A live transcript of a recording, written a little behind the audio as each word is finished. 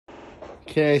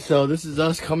Okay, so this is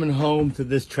us coming home to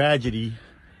this tragedy,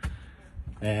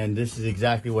 and this is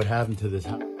exactly what happened to this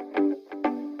house.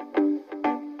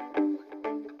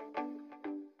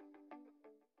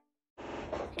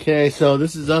 Okay, so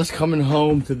this is us coming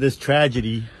home to this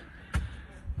tragedy,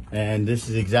 and this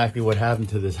is exactly what happened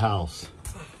to this house.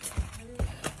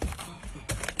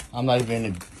 I'm not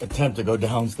even gonna attempt to go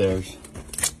downstairs.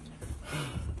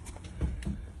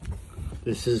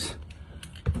 This is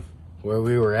where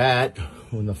we were at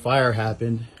when the fire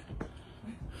happened.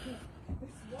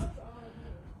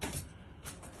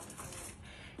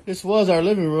 This was our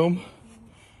living room,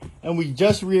 and we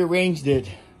just rearranged it.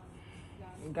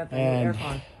 Got the new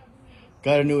aircon.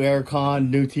 Got a new aircon,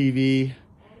 new TV.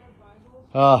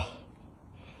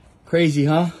 Crazy,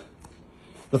 huh?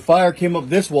 The fire came up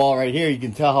this wall right here. You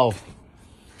can tell how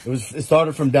it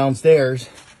started from downstairs,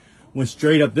 went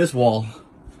straight up this wall,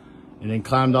 and then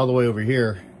climbed all the way over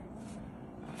here.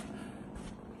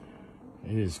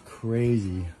 It is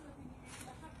crazy.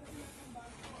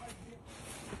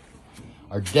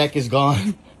 Our deck is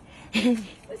gone.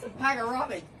 It's a pack of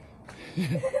ramen.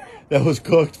 That was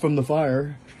cooked from the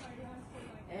fire.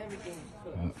 Everything is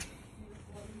cooked.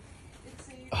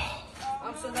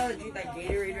 I'm so glad to drink that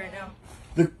Gatorade right now.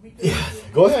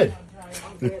 Go ahead.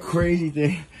 The crazy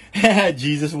thing.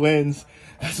 Jesus wins.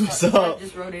 That's what's up. I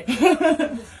just wrote it.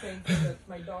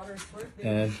 My daughter's birthday.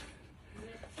 And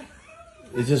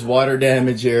it's just water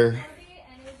damage here.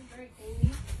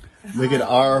 Look at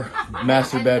our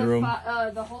master bedroom.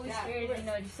 The Holy Spirit,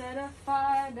 set a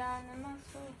fire down in my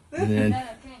soul. And then,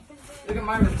 Look at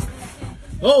my room.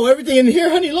 oh, everything in here,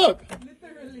 honey, look.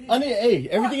 Honey, hey,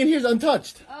 everything in here is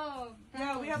untouched. Oh,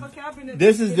 yeah, we have a cabinet.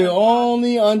 This is the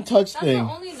only untouched that's thing.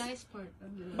 the only nice part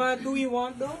of it. But do we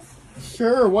want those?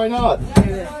 Sure, why not? My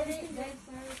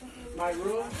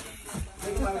room.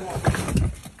 Look at my wall.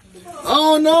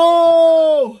 Oh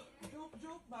no!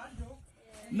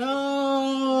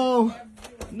 No!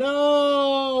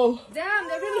 No! Damn,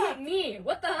 they really hit me.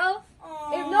 What the hell?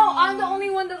 If no, I'm the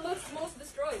only one that looks most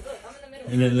destroyed. Look, I'm in the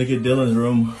middle. And then look at Dylan's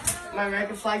room. My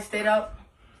American flag stayed up,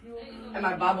 and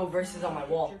my Bible verses on my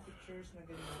wall.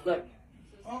 Look,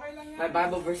 my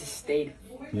Bible verses stayed.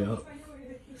 Yep.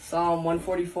 Psalm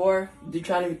 144,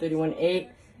 Deuteronomy 31:8,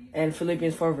 and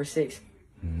Philippians 4:6.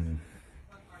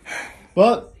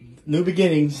 Well, new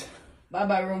beginnings. Bye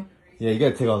bye room. Yeah, you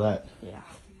gotta take all that. Yeah.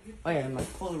 Oh yeah, my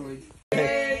Polaroids. To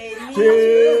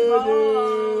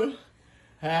you.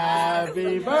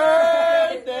 Happy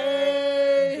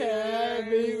birthday.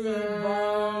 Happy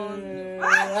birthday.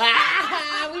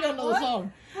 Ah, we don't know the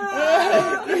song.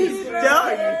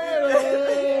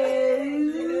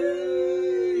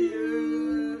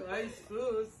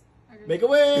 Make a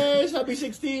wish. Happy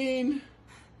 16.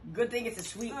 Good thing it's a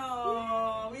sweet.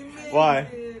 Oh, we made Why?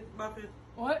 it. Bakit?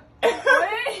 What? Good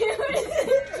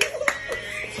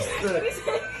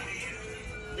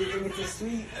thing it's a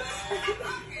sweet.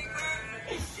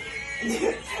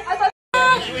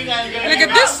 Look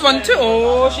at this one too.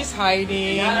 Oh, she's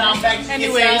hiding.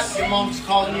 Anyways,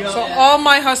 so all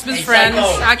my husband's friends,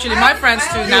 actually my friends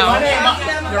too now,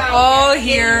 they're all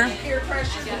here.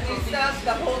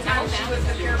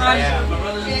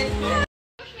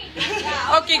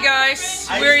 Okay guys,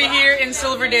 we're here in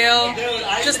Silverdale,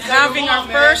 just having our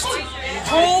first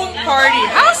home party,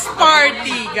 house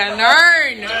party,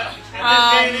 ganarn.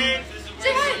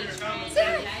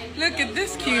 Look at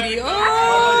this cutie.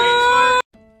 Oh!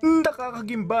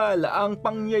 Nakakagimbal ang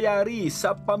pangyayari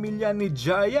sa pamilya ni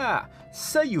Jaya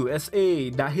sa USA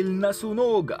dahil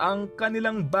nasunog ang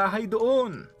kanilang bahay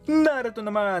doon. Narito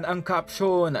naman ang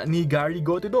caption ni Gary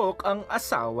Gotidok, ang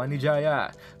asawa ni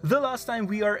Jaya. The last time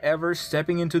we are ever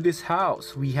stepping into this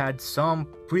house, we had some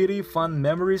pretty fun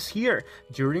memories here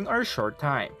during our short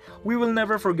time. We will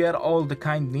never forget all the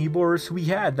kind neighbors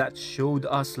we had that showed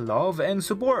us love and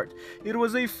support. It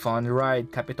was a fun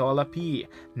ride, Capitola P.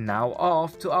 Now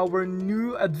off to our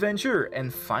new adventure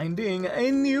and finding a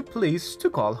new place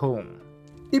to call home.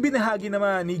 Ibinahagi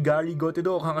naman ni Gary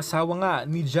Gotidok, ang asawa nga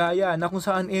ni Jaya, na kung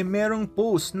saan merong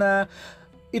post na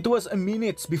it was a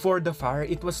minutes before the fire.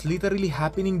 It was literally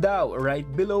happening daw right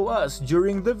below us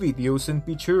during the videos and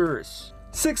pictures.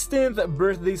 16th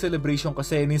birthday celebration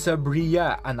kasi ni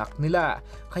Sabria, anak nila.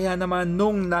 Kaya naman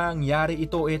nung nangyari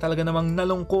ito talaga namang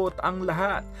nalungkot ang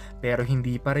lahat. Pero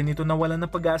hindi pa rin ito nawalan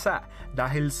ng pag-asa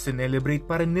dahil celebrate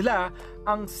pa rin nila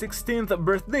ang 16th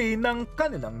birthday ng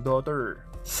kanilang daughter.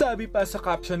 Sabi pa sa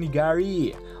caption ni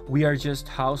Gary, "We are just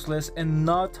houseless and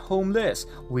not homeless.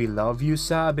 We love you,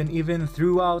 Sab, and even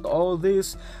throughout all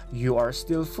this, you are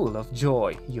still full of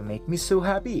joy. You make me so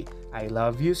happy. I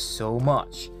love you so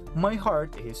much. My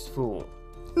heart is full."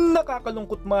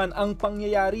 Nakakalungkot man ang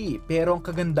pangyayari pero ang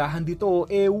kagandahan dito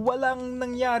walang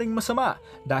nangyaring masama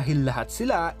dahil lahat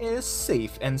sila is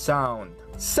safe and sound.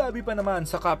 Sabi pa naman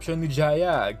sa caption ni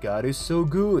Jaya, God is so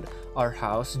good. Our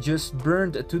house just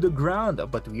burned to the ground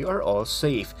but we are all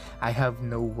safe. I have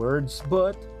no words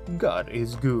but God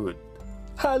is good.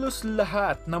 Halos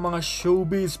lahat ng mga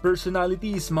showbiz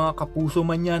personalities, mga kapuso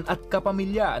man yan at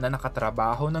kapamilya na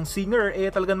nakatrabaho ng singer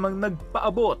talagang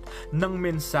nagpaabot ng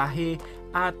mensahe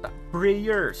at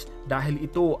prayers dahil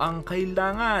ito ang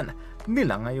kailangan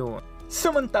nila ngayon.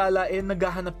 Samantala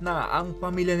naghahanap na ang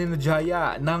pamilya ni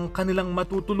Jaya ng kanilang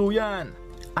matutuluyan.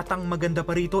 At ang maganda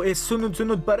pa rito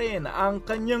sunod-sunod pa rin ang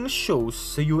kanyang shows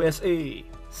sa USA.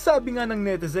 Sabi nga ng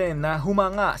netizen na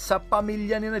humanga sa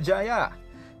pamilya ni Jaya,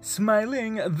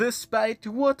 smiling despite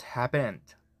what happened.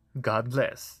 God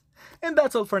bless. And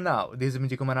that's all for now. This is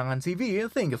Minji Kumarangan TV.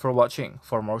 Thank you for watching.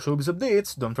 For more showbiz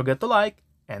updates, don't forget to like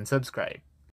and subscribe.